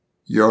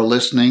You're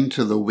listening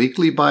to the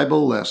weekly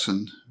Bible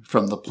lesson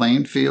from the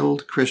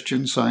Plainfield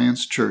Christian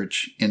Science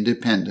Church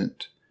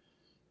Independent,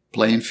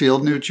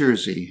 Plainfield, New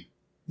Jersey,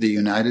 the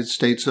United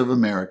States of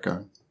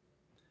America.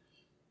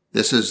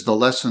 This is the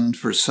lesson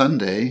for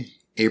Sunday,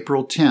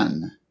 April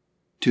 10,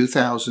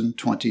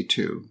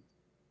 2022.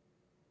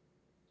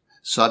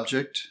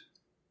 Subject: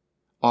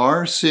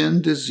 Are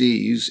sin,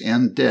 disease,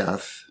 and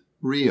death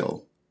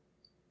real?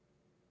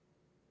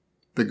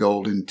 The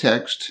golden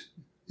text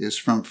is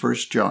from 1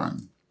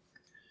 John.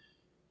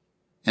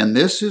 And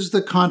this is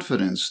the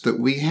confidence that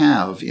we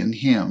have in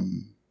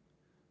him,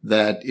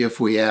 that if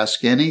we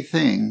ask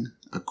anything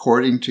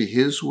according to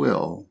his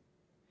will,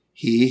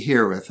 he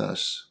heareth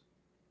us.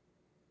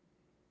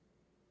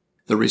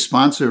 The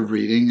responsive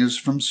reading is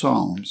from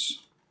Psalms.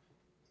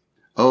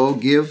 O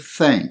give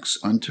thanks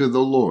unto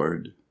the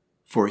Lord,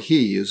 for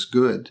he is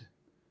good,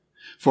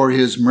 for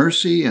his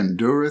mercy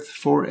endureth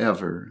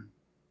forever.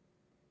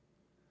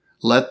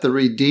 Let the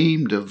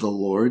redeemed of the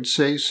Lord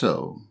say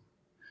so,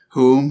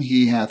 whom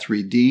he hath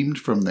redeemed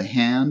from the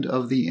hand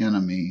of the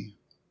enemy.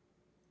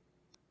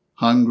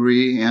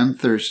 Hungry and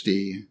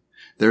thirsty,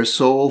 their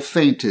soul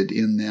fainted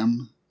in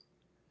them.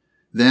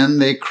 Then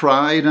they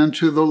cried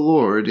unto the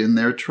Lord in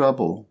their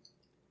trouble,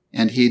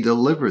 and he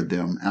delivered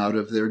them out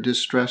of their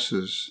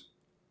distresses.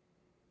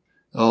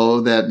 Oh,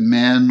 that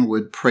men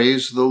would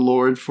praise the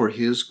Lord for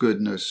his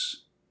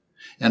goodness,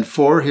 and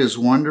for his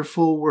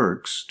wonderful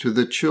works to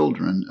the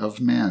children of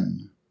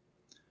men.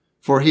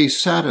 For he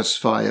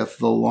satisfieth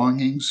the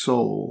longing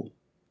soul,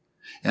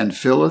 and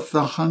filleth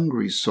the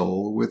hungry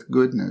soul with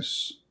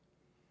goodness.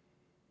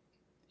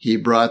 He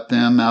brought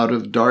them out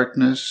of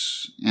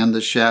darkness and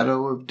the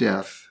shadow of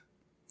death,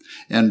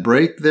 and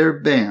brake their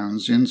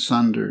bands in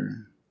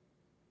sunder.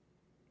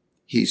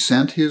 He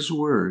sent his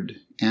word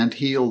and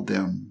healed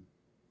them,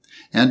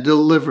 and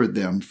delivered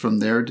them from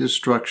their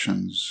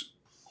destructions.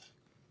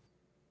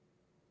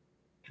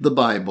 The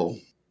Bible.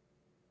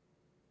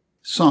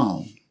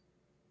 Psalm.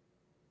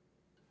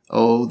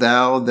 O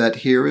thou that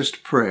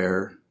hearest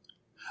prayer,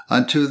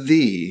 unto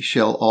thee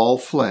shall all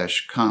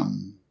flesh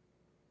come.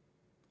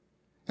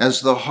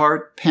 As the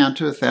hart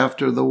panteth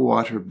after the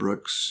water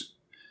brooks,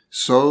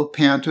 so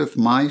panteth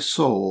my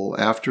soul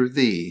after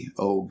thee,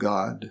 O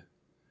God.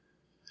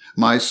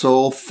 My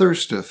soul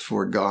thirsteth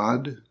for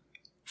God,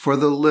 for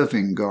the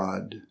living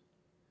God.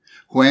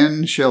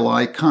 When shall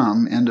I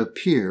come and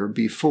appear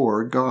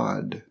before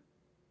God?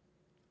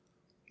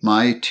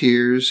 My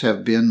tears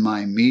have been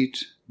my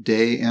meat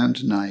day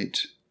and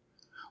night,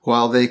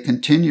 while they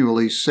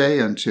continually say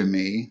unto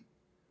me,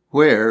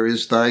 Where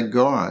is thy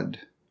God?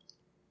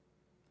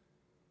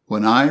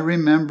 When I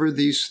remember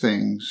these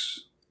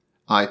things,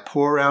 I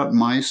pour out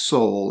my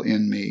soul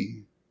in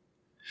me.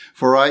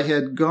 For I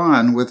had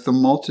gone with the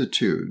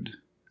multitude.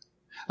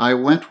 I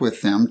went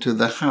with them to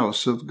the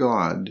house of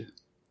God,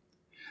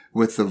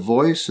 with the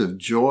voice of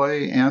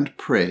joy and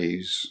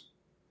praise,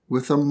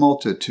 with a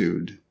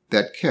multitude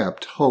that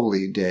kept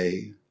holy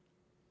day.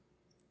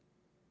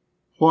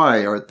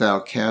 Why art thou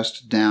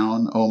cast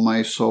down, O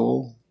my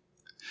soul?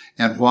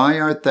 And why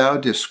art thou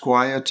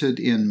disquieted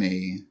in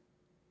me?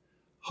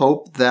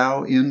 Hope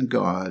thou in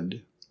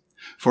God,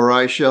 for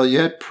I shall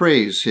yet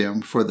praise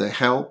him for the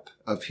help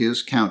of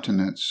his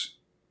countenance.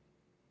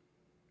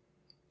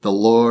 The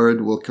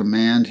Lord will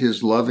command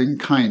his loving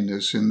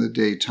kindness in the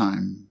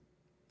daytime,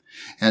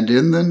 and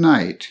in the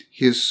night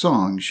his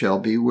song shall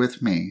be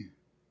with me,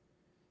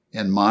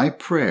 and my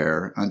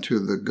prayer unto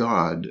the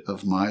God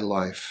of my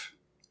life.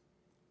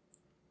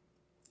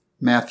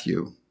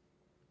 Matthew.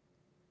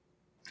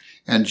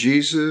 And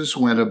Jesus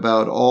went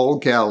about all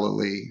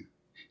Galilee,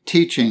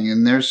 teaching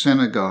in their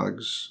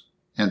synagogues,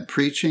 and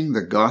preaching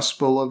the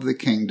gospel of the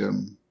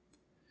kingdom,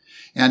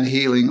 and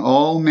healing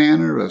all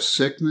manner of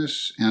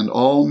sickness and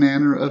all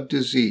manner of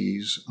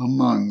disease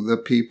among the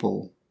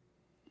people.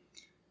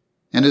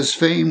 And his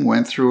fame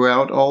went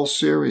throughout all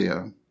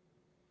Syria,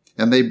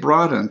 and they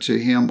brought unto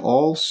him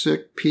all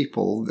sick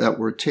people that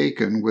were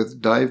taken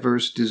with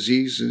divers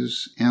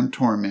diseases and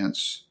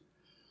torments,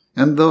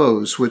 and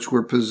those which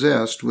were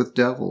possessed with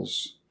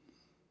devils,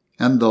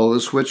 and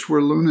those which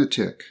were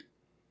lunatic,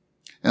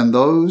 and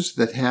those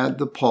that had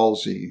the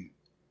palsy,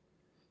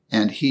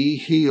 and he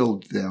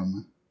healed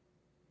them.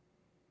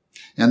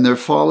 And there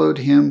followed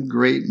him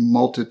great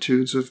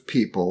multitudes of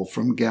people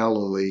from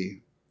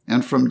Galilee,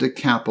 and from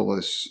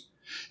Decapolis,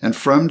 and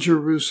from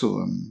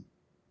Jerusalem,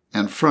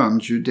 and from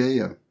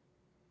Judea,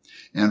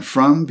 and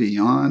from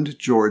beyond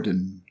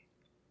Jordan.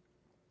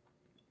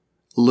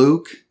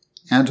 Luke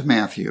and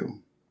Matthew.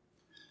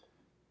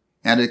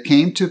 And it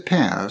came to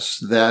pass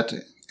that,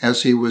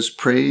 as he was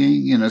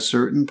praying in a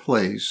certain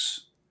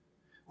place,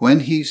 when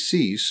he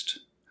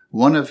ceased,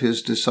 one of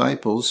his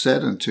disciples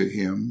said unto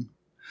him,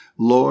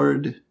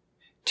 Lord,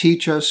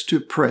 teach us to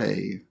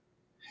pray,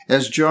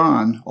 as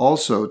John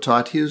also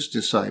taught his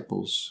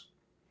disciples.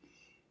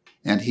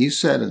 And he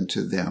said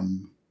unto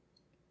them,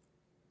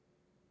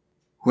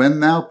 When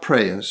thou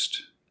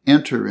prayest,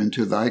 enter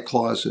into thy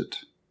closet,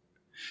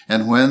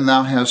 and when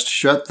thou hast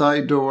shut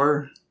thy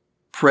door,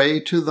 pray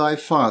to thy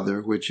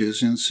Father which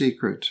is in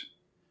secret,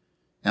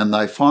 and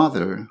thy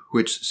Father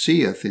which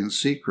seeth in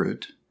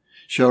secret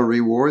shall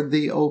reward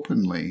thee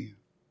openly.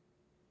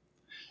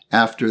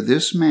 After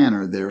this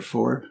manner,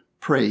 therefore,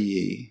 pray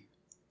ye.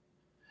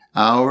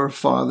 Our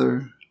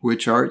Father,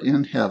 which art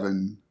in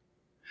heaven,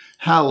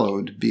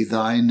 hallowed be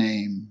thy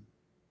name.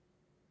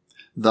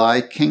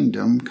 Thy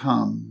kingdom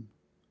come.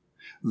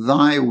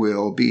 Thy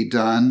will be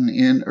done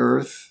in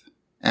earth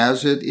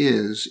as it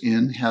is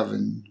in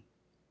heaven.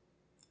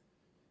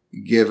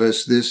 Give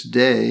us this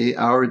day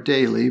our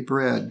daily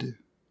bread,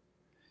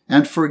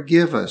 and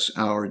forgive us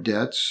our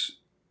debts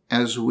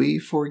as we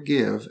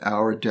forgive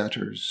our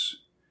debtors.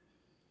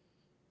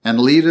 And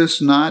lead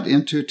us not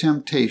into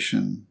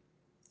temptation,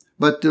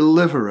 but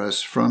deliver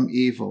us from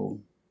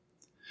evil.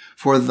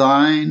 For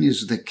thine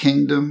is the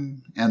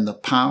kingdom and the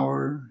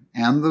power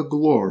and the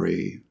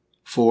glory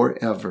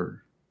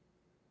forever.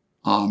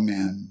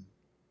 Amen.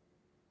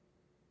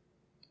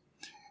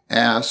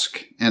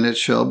 Ask, and it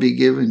shall be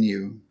given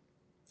you.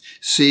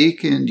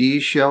 Seek, and ye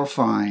shall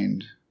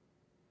find.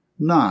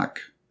 Knock,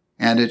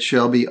 and it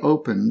shall be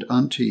opened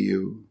unto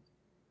you.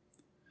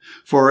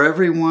 For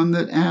every one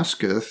that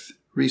asketh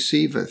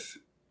receiveth,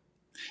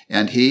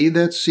 and he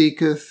that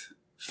seeketh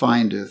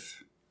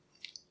findeth,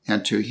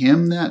 and to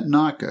him that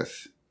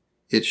knocketh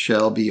it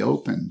shall be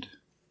opened.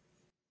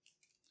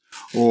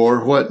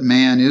 Or what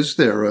man is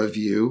there of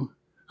you,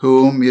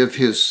 whom if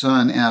his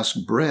son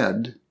ask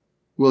bread,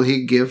 will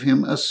he give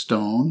him a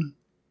stone?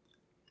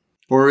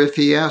 Or if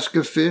he ask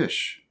a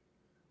fish,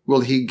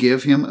 will he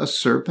give him a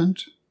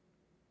serpent?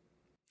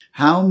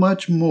 How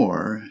much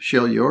more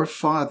shall your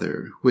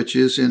Father which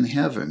is in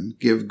heaven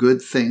give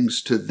good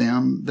things to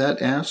them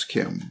that ask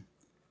him?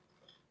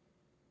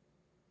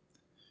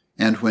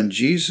 And when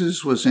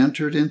Jesus was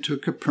entered into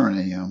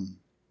Capernaum,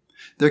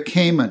 there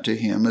came unto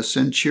him a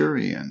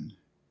centurion,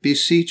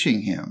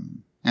 beseeching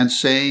him, and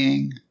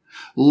saying,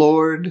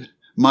 Lord,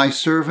 my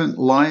servant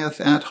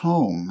lieth at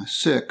home,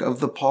 sick of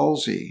the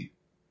palsy,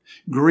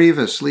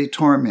 grievously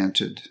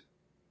tormented.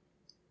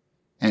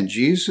 And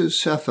Jesus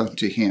saith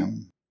unto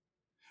him,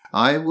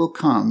 I will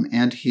come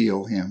and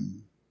heal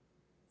him.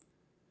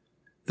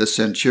 The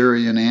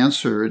centurion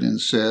answered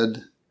and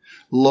said,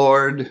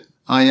 Lord,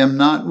 I am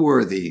not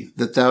worthy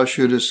that thou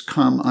shouldest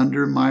come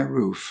under my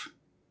roof,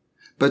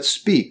 but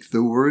speak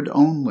the word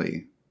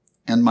only,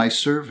 and my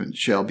servant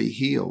shall be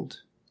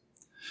healed.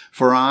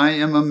 For I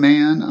am a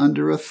man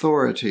under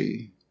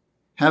authority,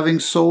 having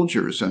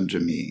soldiers under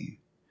me,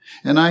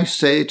 and I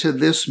say to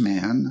this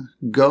man,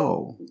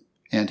 Go,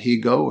 and he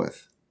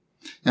goeth,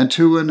 and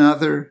to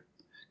another,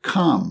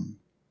 Come,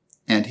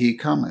 and he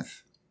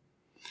cometh,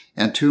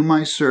 and to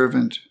my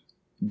servant,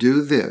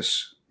 Do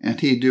this, and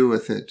he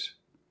doeth it.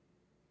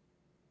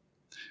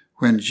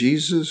 When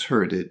Jesus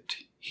heard it,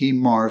 he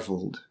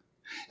marveled,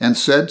 and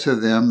said to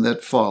them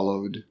that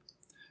followed,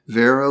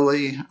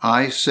 Verily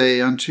I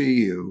say unto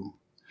you,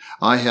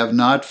 I have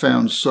not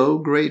found so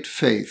great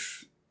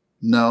faith,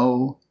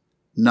 no,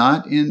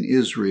 not in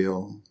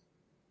Israel.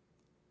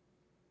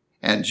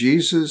 And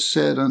Jesus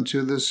said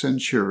unto the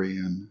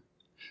centurion,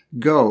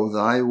 Go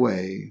thy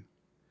way,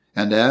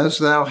 and as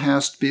thou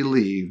hast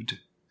believed,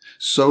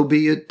 so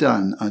be it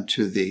done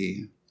unto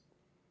thee.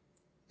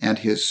 And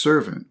his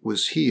servant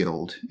was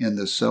healed in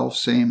the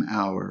selfsame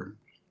hour.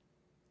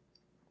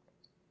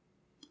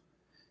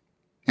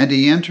 And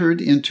he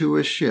entered into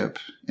a ship,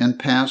 and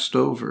passed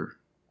over,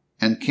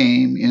 and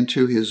came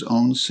into his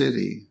own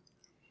city.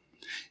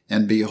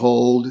 And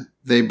behold,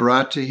 they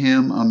brought to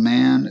him a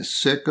man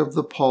sick of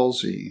the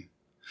palsy,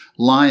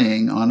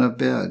 lying on a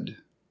bed.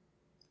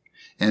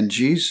 And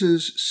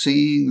Jesus,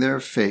 seeing their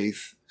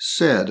faith,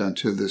 said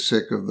unto the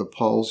sick of the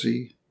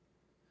palsy,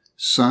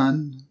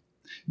 Son,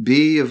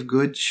 be of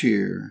good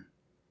cheer,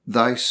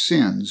 thy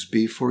sins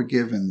be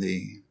forgiven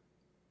thee.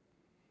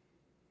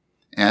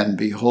 And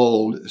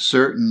behold,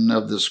 certain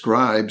of the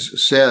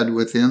scribes said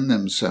within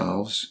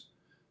themselves,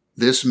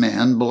 This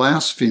man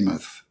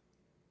blasphemeth.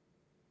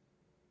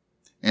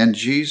 And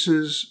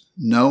Jesus,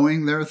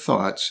 knowing their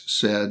thoughts,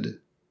 said,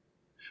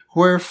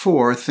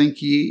 Wherefore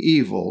think ye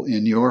evil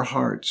in your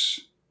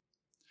hearts?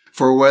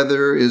 For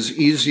whether is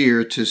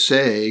easier to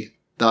say,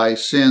 Thy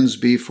sins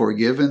be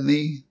forgiven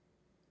thee,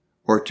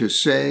 or to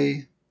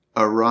say,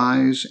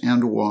 Arise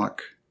and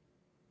walk?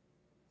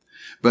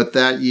 But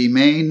that ye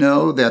may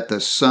know that the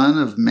Son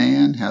of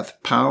Man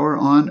hath power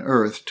on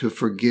earth to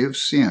forgive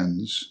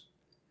sins,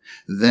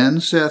 then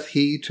saith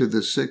he to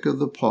the sick of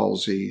the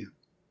palsy,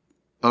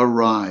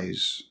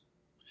 Arise,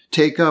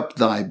 take up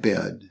thy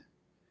bed,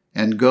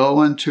 and go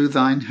unto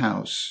thine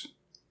house.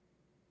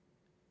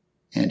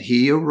 And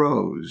he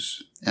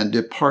arose and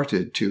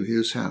departed to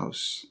his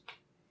house.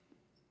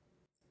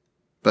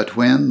 But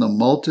when the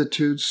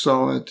multitude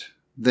saw it,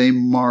 they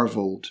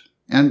marveled,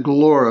 and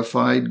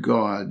glorified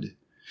God,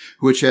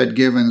 which had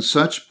given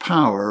such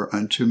power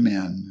unto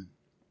men.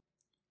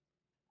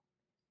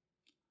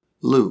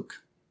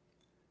 Luke.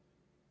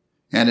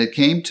 And it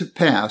came to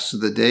pass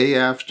the day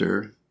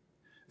after,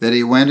 that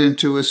he went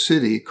into a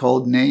city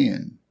called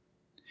Nain,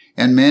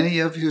 And many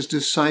of his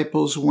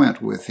disciples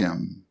went with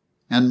him,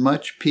 and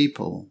much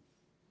people.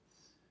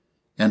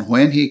 And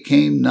when he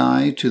came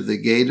nigh to the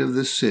gate of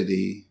the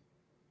city,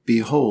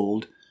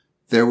 behold,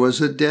 there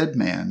was a dead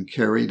man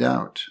carried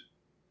out,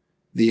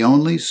 the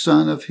only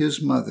son of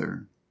his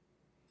mother,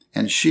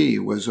 and she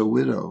was a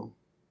widow.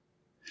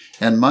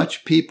 And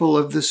much people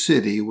of the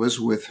city was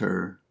with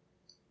her.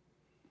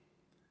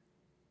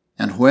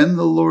 And when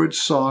the Lord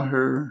saw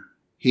her,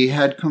 he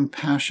had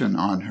compassion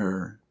on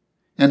her,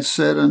 and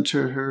said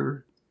unto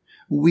her,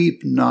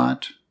 Weep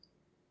not.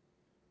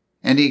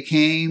 And he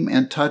came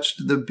and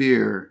touched the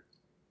bier,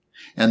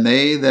 and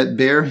they that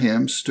bare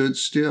him stood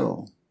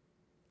still.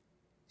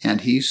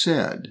 And he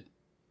said,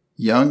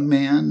 Young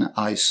man,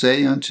 I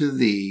say unto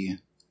thee,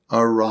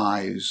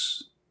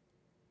 arise.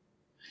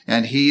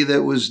 And he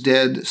that was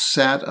dead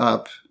sat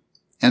up,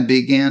 and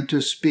began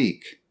to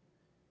speak,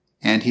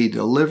 and he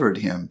delivered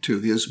him to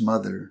his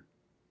mother.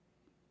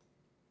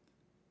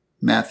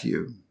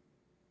 Matthew.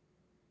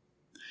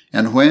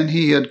 And when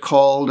he had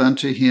called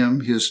unto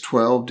him his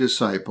 12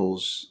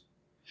 disciples,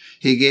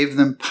 he gave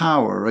them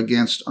power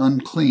against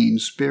unclean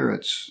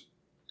spirits,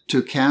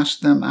 to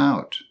cast them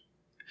out,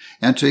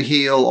 and to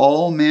heal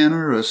all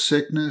manner of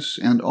sickness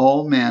and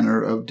all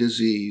manner of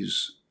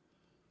disease.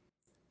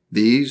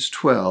 These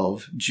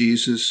 12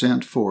 Jesus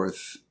sent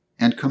forth,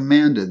 and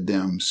commanded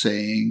them,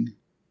 saying,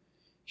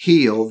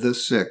 Heal the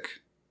sick,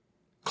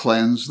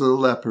 cleanse the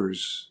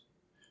lepers,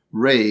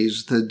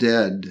 raise the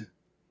dead,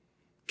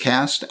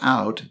 cast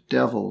out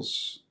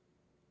devils.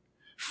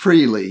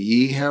 Freely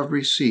ye have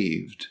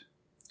received,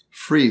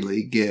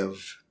 freely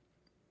give.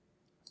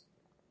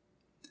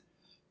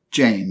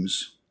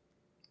 James.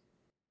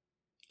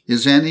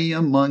 Is any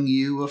among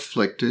you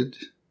afflicted?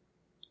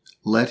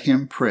 Let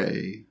him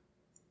pray.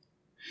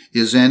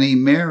 Is any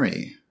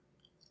merry?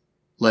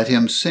 Let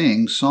him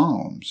sing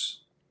psalms.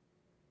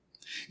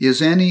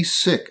 Is any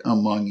sick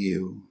among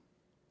you?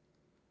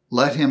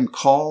 Let him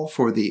call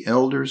for the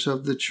elders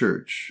of the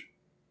church,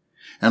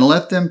 and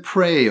let them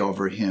pray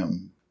over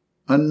him,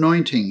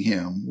 anointing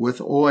him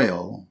with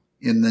oil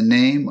in the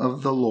name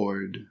of the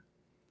Lord.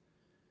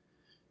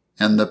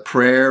 And the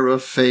prayer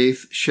of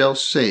faith shall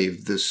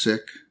save the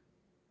sick,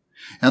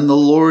 and the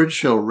Lord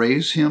shall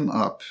raise him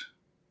up.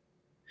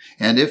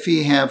 And if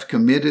he have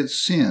committed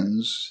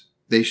sins,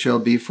 they shall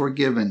be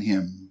forgiven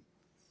him.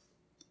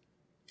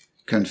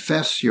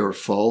 Confess your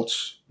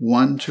faults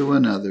one to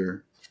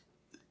another,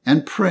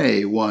 and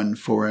pray one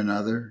for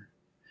another,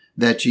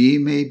 that ye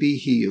may be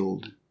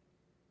healed.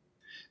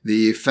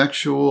 The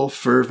effectual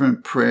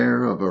fervent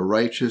prayer of a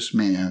righteous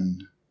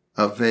man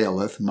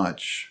availeth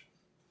much.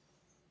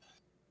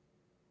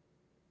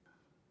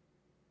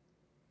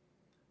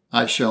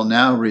 I shall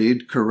now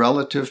read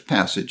correlative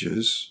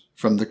passages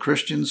from the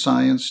Christian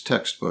Science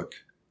textbook,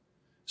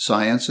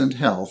 Science and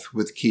Health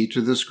with Key to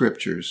the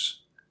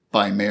Scriptures,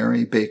 by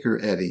Mary Baker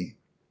Eddy.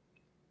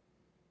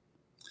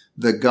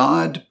 The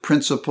God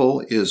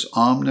principle is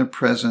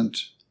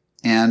omnipresent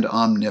and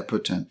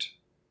omnipotent.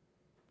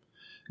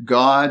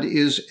 God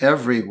is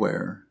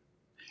everywhere,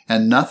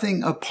 and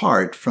nothing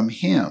apart from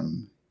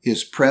him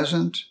is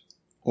present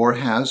or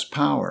has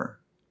power.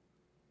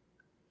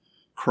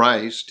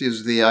 Christ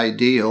is the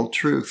ideal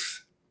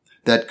truth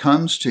that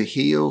comes to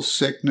heal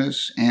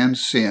sickness and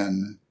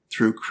sin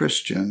through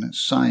Christian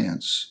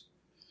science,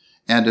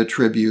 and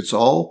attributes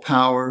all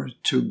power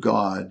to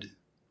God.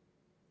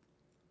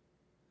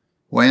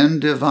 When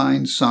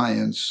divine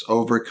science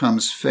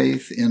overcomes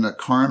faith in a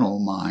carnal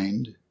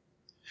mind,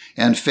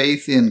 and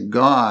faith in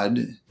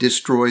God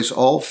destroys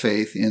all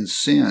faith in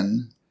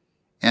sin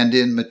and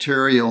in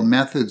material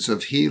methods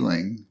of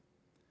healing,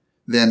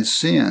 then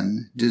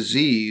sin,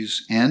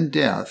 disease, and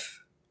death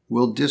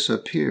will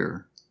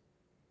disappear.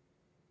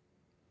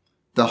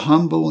 The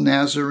humble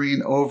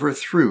Nazarene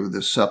overthrew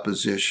the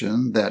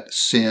supposition that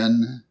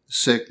sin,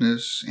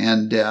 sickness,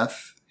 and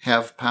death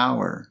have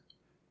power.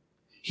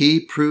 He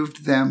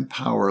proved them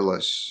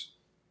powerless.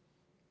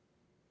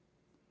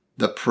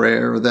 The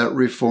prayer that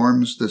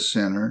reforms the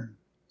sinner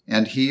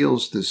and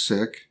heals the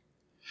sick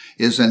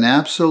is an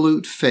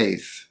absolute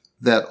faith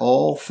that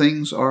all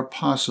things are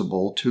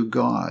possible to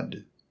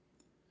God,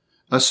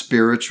 a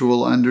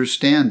spiritual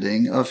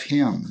understanding of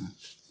him,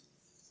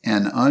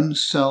 an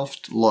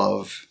unselfed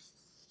love.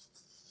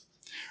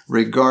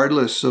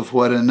 Regardless of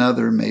what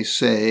another may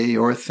say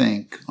or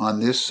think on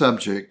this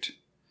subject,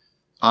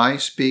 I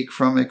speak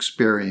from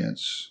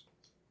experience.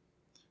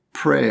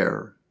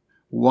 Prayer,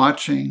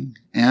 watching,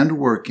 and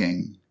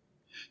working,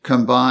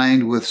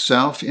 combined with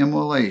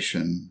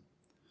self-immolation,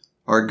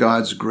 are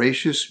God's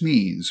gracious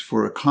means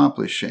for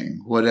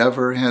accomplishing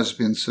whatever has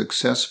been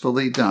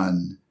successfully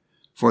done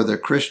for the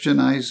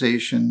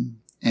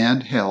Christianization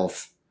and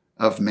health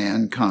of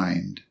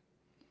mankind.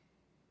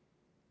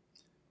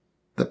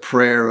 The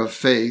prayer of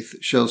faith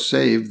shall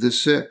save the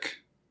sick,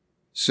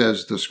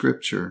 says the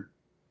Scripture.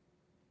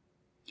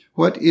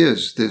 What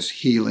is this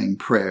healing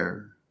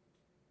prayer?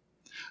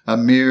 A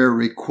mere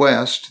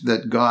request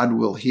that God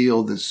will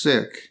heal the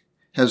sick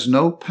has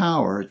no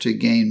power to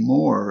gain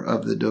more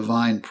of the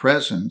divine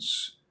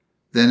presence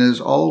than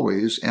is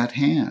always at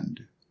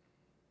hand.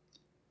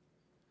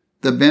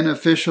 The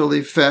beneficial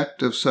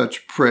effect of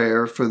such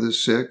prayer for the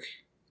sick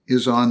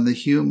is on the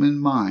human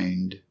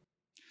mind,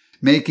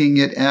 making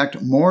it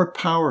act more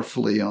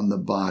powerfully on the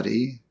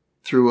body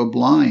through a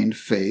blind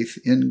faith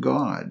in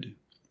God.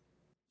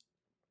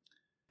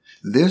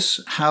 This,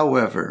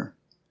 however,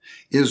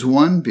 is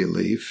one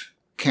belief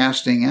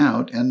casting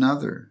out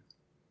another,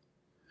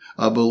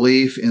 a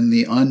belief in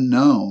the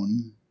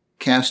unknown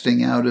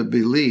casting out a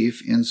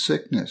belief in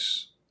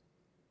sickness.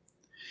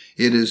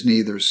 It is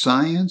neither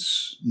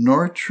science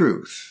nor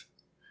truth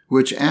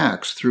which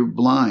acts through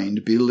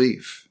blind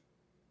belief,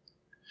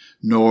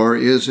 nor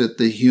is it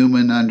the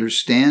human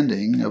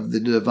understanding of the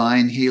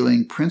divine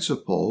healing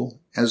principle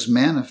as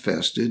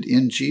manifested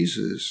in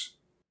Jesus,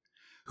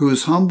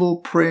 whose humble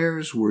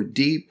prayers were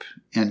deep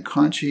and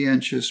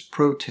conscientious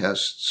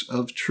protests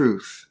of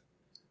truth,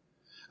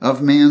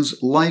 of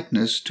man's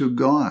likeness to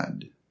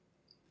God,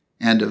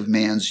 and of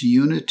man's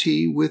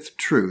unity with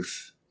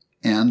truth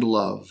and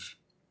love.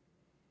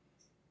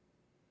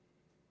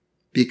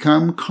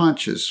 Become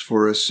conscious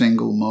for a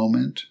single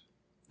moment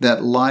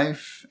that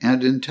life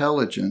and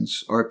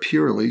intelligence are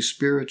purely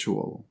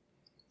spiritual,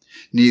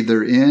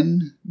 neither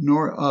in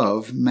nor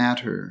of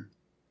matter,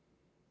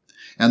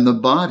 and the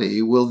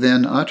body will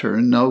then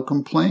utter no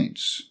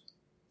complaints.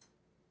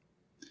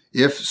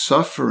 If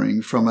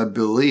suffering from a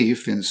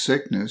belief in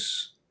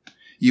sickness,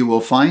 you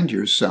will find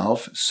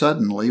yourself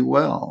suddenly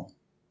well.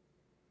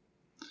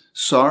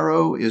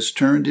 Sorrow is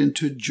turned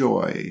into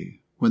joy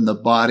when the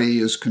body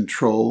is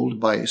controlled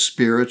by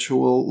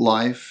spiritual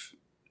life,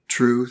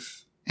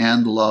 truth,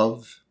 and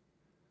love.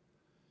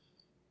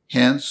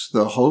 Hence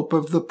the hope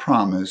of the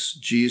promise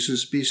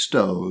Jesus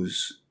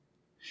bestows,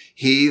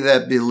 "He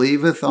that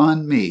believeth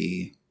on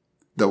me,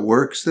 the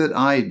works that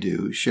I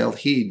do shall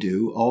he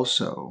do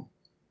also,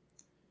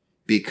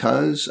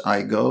 because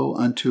I go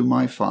unto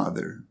my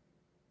Father."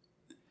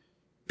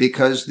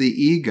 Because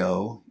the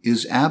ego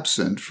is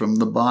absent from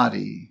the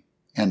body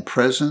and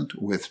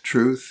present with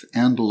truth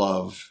and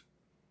love.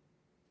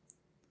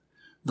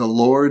 The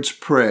Lord's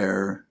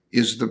Prayer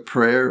is the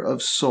prayer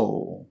of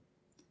soul,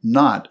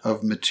 not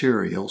of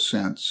material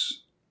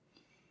sense.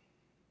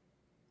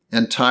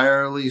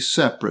 Entirely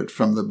separate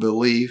from the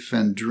belief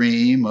and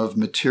dream of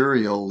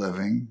material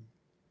living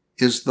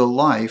is the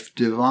life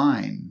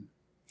divine,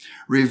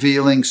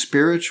 revealing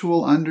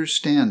spiritual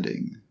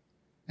understanding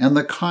and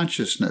the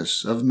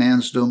consciousness of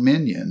man's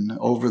dominion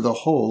over the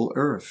whole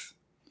earth.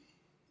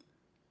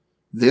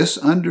 This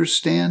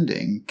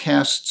understanding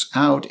casts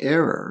out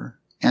error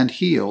and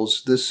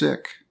heals the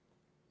sick,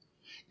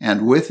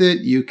 and with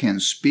it you can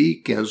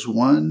speak as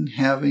one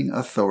having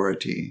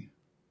authority.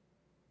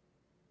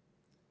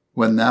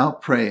 When thou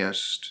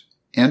prayest,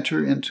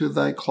 enter into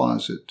thy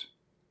closet,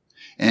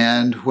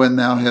 and when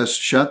thou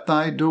hast shut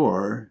thy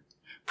door,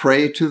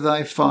 pray to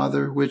thy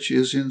Father which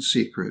is in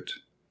secret,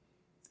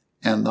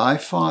 and thy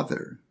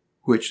Father,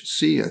 which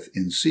seeth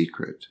in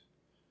secret,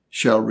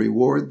 shall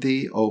reward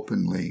thee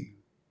openly.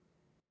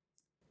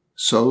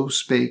 So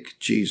spake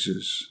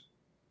Jesus.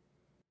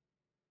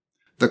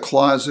 The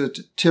closet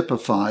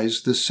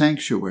typifies the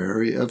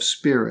sanctuary of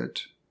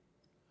spirit,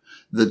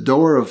 the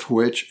door of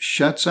which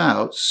shuts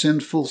out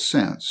sinful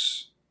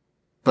sense,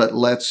 but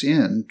lets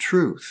in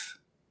truth,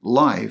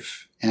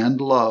 life,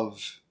 and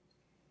love.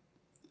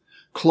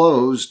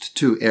 Closed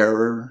to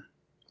error,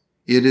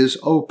 it is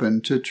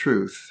open to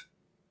truth,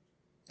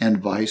 and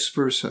vice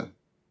versa.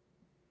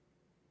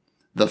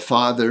 The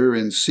Father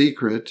in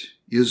secret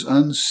is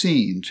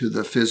unseen to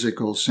the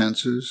physical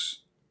senses,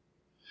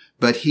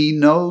 but he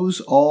knows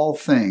all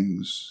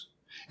things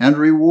and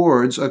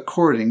rewards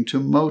according to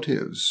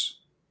motives,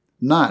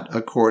 not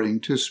according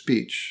to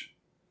speech.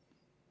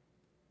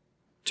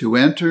 To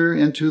enter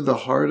into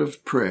the heart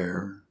of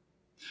prayer,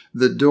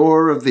 the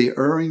door of the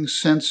erring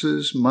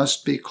senses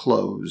must be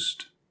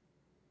closed.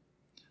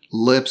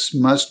 Lips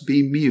must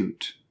be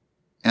mute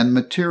and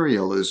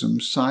materialism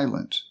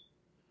silent,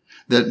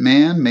 that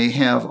man may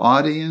have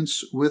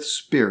audience with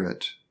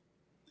spirit,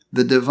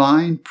 the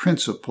divine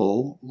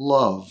principle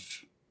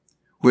love,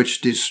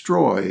 which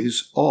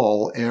destroys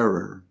all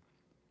error.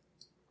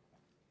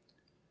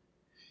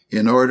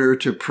 In order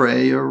to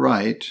pray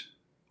aright,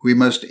 we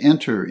must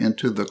enter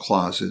into the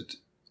closet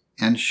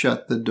and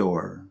shut the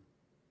door.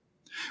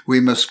 We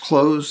must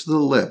close the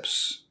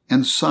lips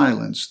and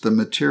silence the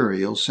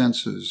material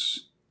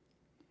senses.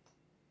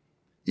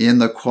 In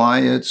the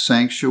quiet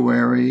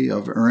sanctuary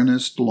of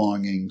earnest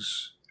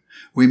longings,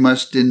 we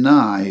must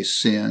deny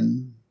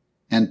sin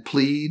and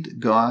plead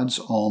God's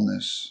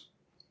allness.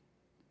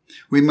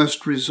 We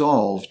must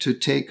resolve to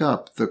take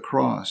up the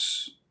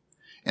cross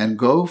and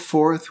go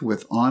forth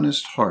with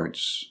honest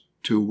hearts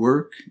to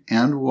work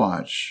and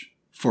watch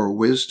for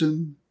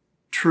wisdom,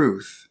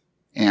 truth,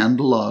 and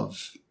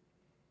love.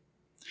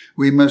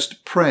 We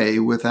must pray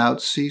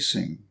without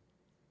ceasing.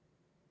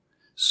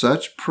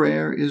 Such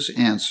prayer is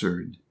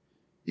answered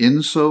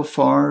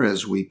insofar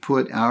as we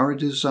put our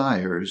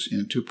desires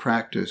into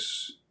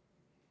practice.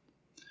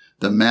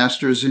 The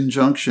Master's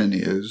injunction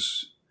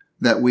is,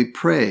 that we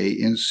pray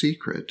in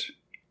secret,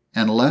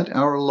 and let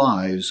our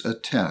lives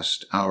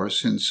attest our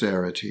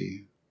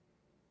sincerity.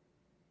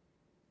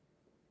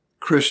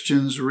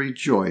 Christians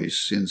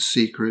rejoice in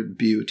secret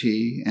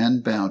beauty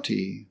and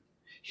bounty,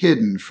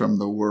 hidden from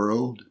the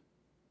world,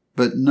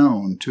 but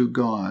known to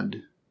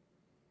God.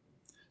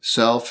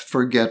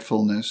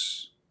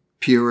 Self-forgetfulness,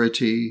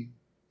 purity,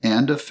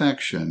 and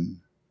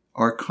affection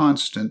are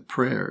constant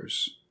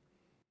prayers.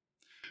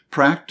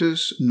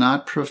 Practice,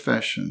 not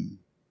profession.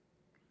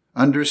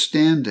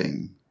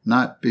 Understanding,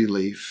 not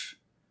belief.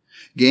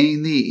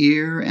 Gain the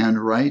ear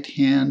and right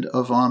hand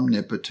of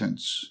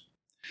omnipotence,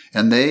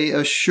 and they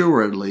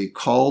assuredly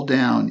call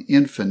down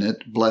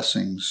infinite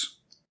blessings.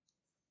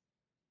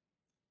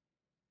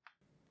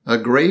 A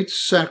great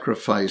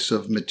sacrifice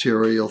of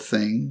material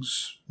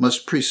things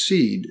must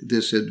precede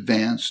this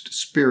advanced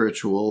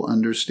spiritual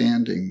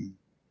understanding.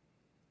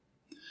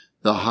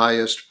 The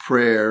highest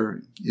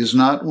prayer is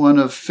not one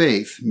of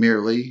faith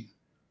merely,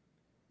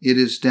 it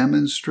is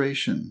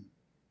demonstration.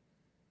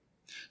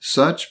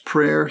 Such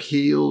prayer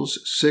heals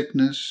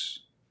sickness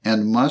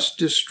and must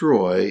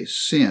destroy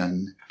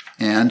sin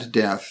and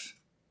death.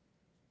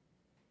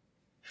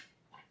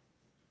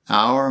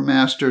 Our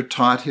Master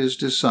taught his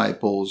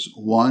disciples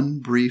one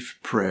brief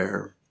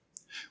prayer,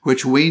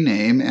 which we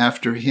name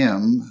after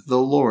him the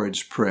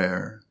Lord's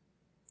Prayer.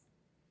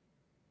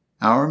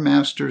 Our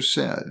Master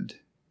said,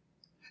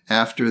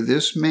 "After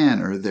this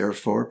manner,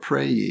 therefore,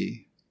 pray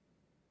ye."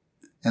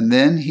 And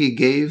then he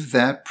gave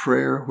that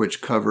prayer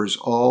which covers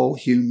all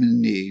human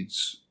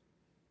needs.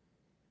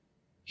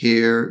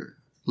 Here,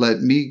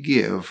 let me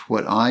give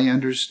what I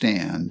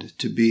understand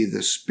to be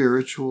the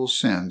spiritual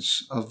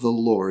sense of the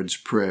Lord's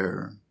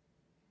Prayer.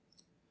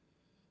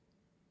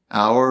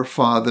 Our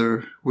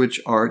Father, which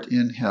art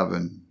in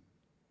heaven,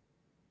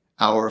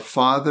 our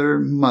Father,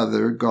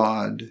 Mother,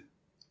 God,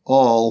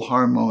 all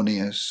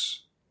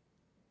harmonious,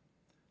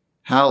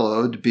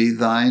 hallowed be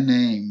thy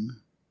name,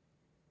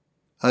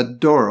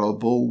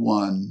 adorable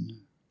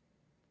One.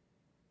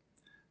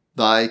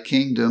 Thy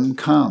kingdom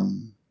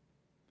come.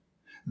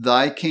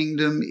 Thy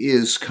kingdom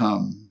is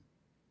come.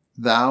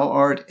 Thou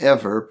art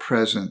ever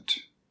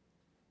present.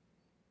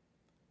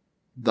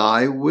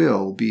 Thy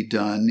will be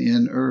done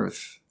in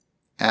earth,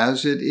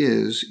 as it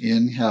is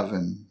in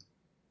heaven.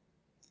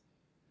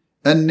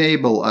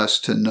 Enable us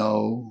to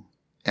know,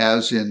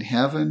 as in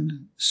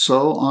heaven,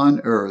 so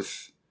on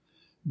earth,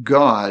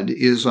 God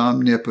is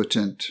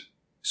omnipotent,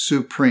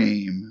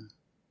 supreme.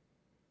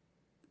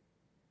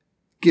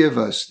 Give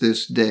us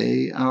this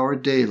day our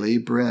daily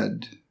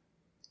bread.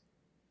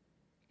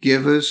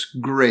 Give us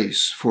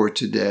grace for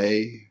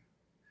today.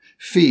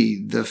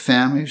 Feed the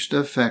famished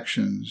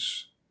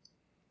affections.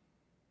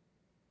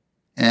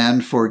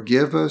 And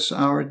forgive us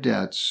our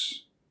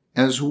debts,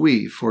 as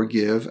we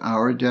forgive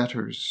our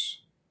debtors.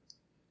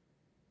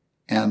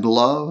 And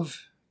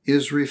love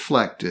is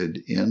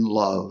reflected in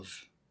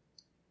love.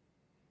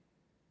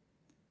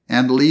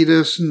 And lead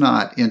us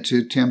not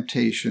into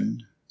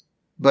temptation,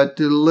 but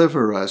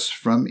deliver us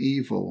from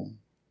evil.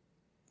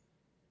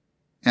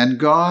 And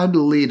God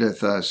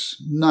leadeth us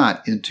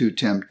not into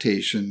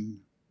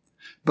temptation,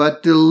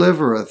 but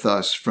delivereth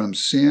us from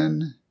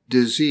sin,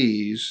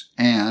 disease,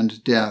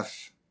 and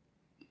death.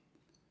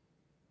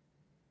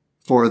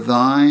 For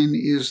thine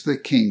is the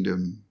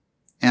kingdom,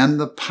 and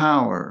the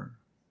power,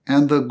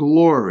 and the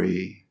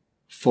glory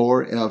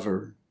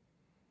forever.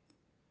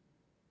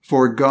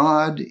 For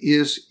God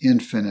is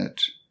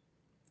infinite,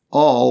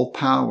 all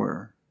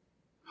power,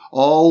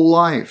 all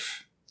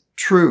life,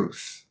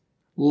 truth,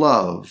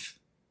 love,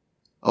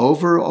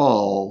 over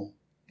all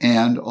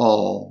and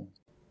all.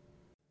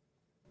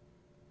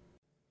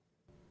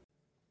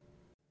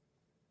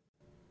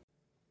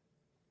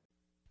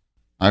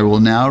 I will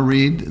now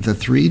read the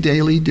 3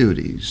 daily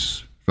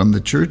duties from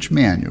the Church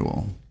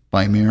Manual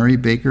by Mary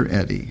Baker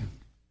Eddy.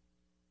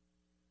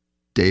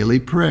 Daily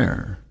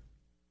Prayer.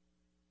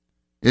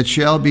 It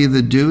shall be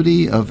the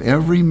duty of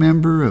every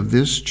member of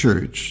this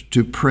church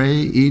to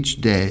pray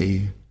each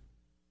day,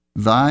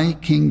 Thy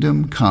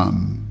kingdom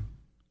come.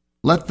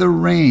 Let the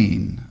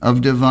reign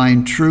of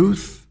divine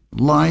truth,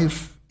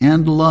 life,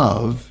 and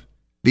love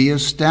be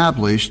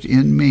established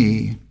in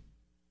me,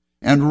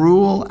 and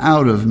rule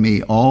out of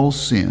me all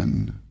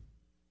sin.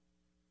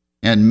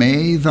 And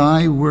may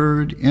thy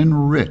word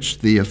enrich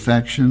the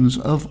affections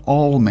of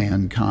all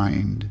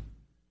mankind,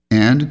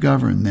 and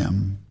govern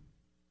them.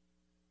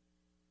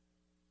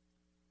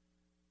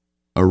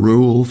 A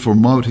rule for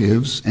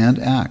motives and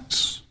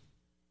acts.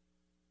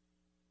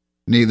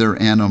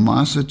 Neither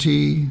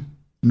animosity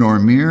nor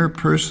mere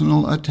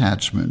personal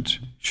attachment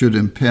should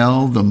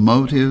impel the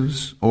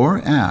motives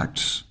or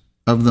acts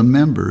of the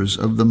members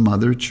of the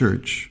Mother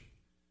Church.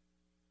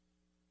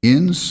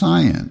 In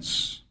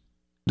science,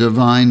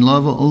 divine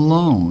love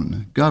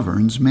alone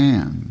governs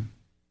man,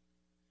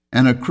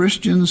 and a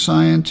Christian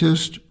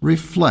scientist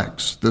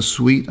reflects the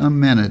sweet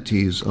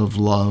amenities of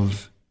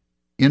love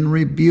in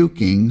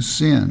rebuking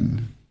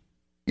sin,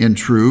 in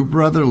true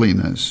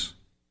brotherliness,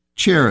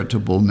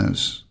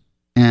 charitableness,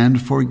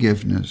 and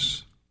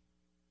forgiveness.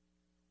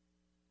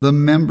 the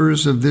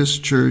members of this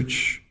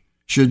church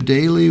should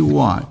daily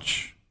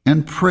watch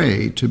and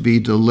pray to be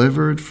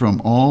delivered from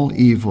all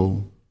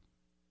evil,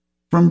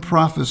 from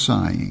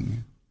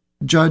prophesying,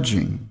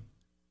 judging,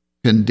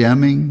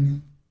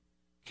 condemning,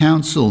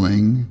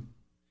 counseling,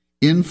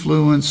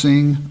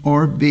 influencing,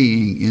 or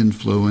being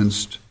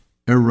influenced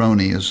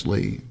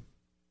erroneously.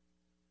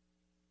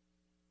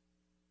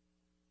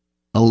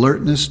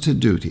 Alertness to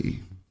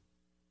duty.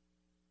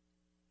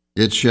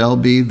 It shall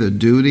be the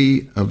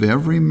duty of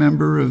every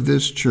member of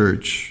this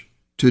church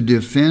to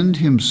defend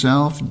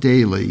himself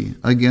daily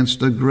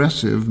against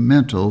aggressive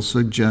mental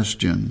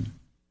suggestion,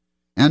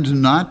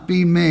 and not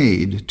be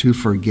made to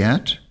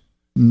forget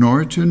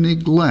nor to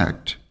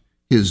neglect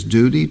his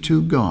duty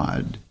to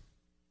God,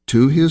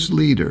 to his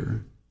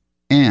leader,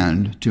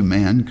 and to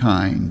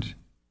mankind.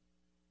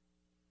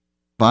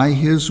 By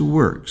his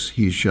works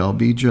he shall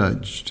be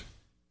judged,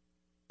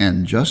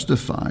 and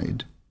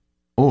justified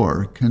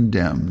or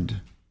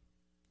condemned.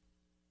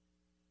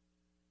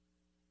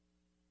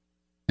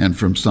 And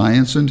from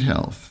Science and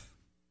Health,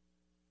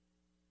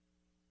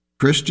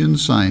 Christian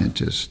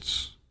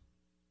Scientists,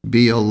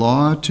 be a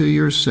law to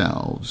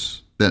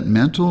yourselves that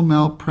mental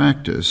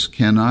malpractice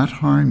cannot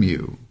harm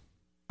you,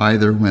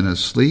 either when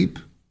asleep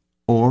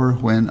or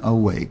when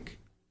awake.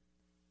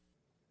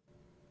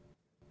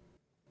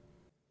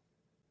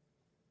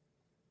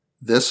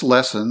 This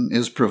lesson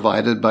is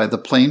provided by the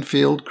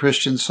Plainfield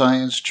Christian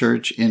Science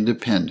Church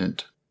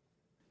Independent.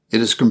 It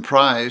is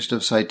comprised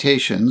of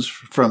citations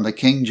from the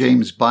King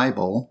James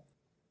Bible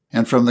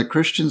and from the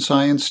Christian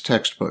Science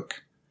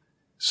textbook,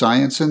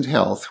 Science and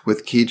Health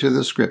with Key to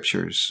the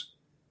Scriptures,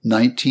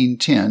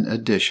 1910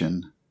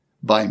 edition,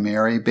 by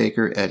Mary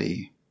Baker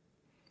Eddy.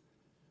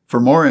 For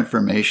more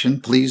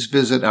information, please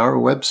visit our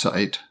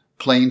website,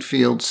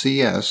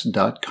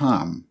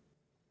 plainfieldcs.com.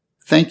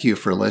 Thank you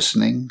for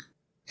listening,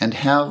 and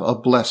have a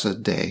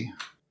blessed day.